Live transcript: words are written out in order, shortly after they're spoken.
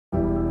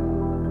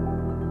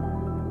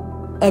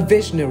A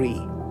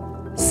visionary,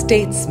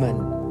 statesman,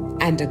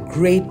 and a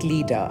great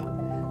leader,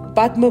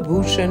 Padma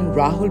Bhushan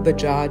Rahul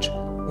Bajaj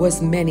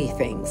was many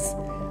things.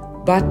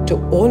 But to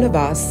all of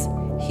us,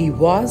 he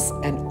was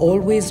and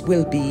always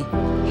will be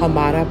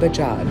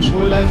hamarabajaj.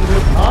 बुलंद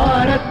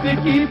भारत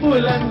की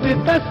बुलंद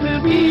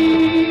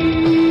तस्वीर,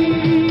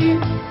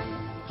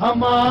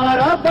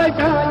 हमारा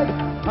बजाज,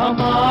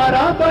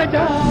 हमारा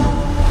Bajaj.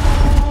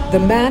 The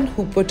man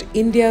who put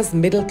India's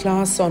middle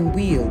class on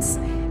wheels,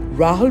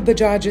 Rahul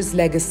Bajaj's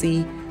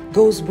legacy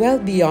goes well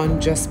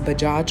beyond just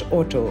Bajaj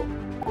Auto.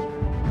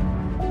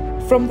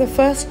 From the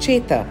first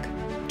Chetak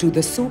to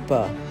the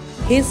Super,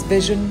 his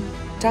vision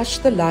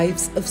touched the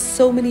lives of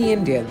so many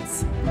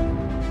Indians.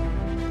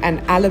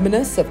 An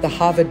alumnus of the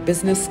Harvard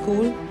Business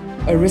School,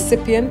 a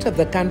recipient of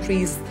the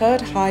country's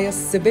third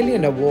highest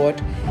civilian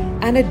award,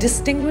 and a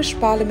distinguished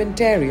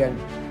parliamentarian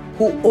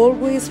who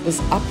always was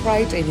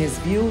upright in his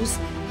views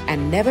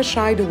and never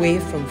shied away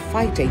from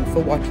fighting for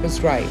what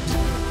was right.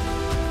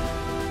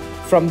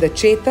 From the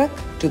Chetak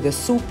to the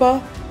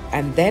Super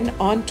and then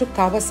on to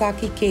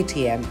Kawasaki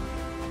KTM,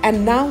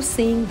 and now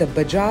seeing the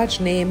Bajaj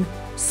name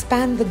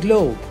span the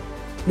globe,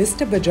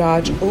 Mr.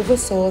 Bajaj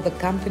oversaw the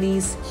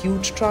company's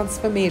huge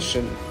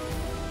transformation.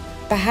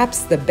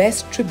 Perhaps the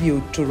best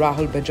tribute to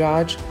Rahul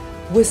Bajaj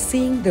was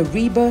seeing the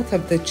rebirth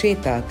of the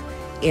Chetak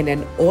in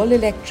an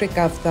all-electric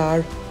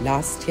avatar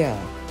last year.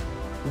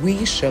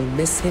 We shall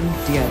miss him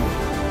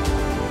dearly.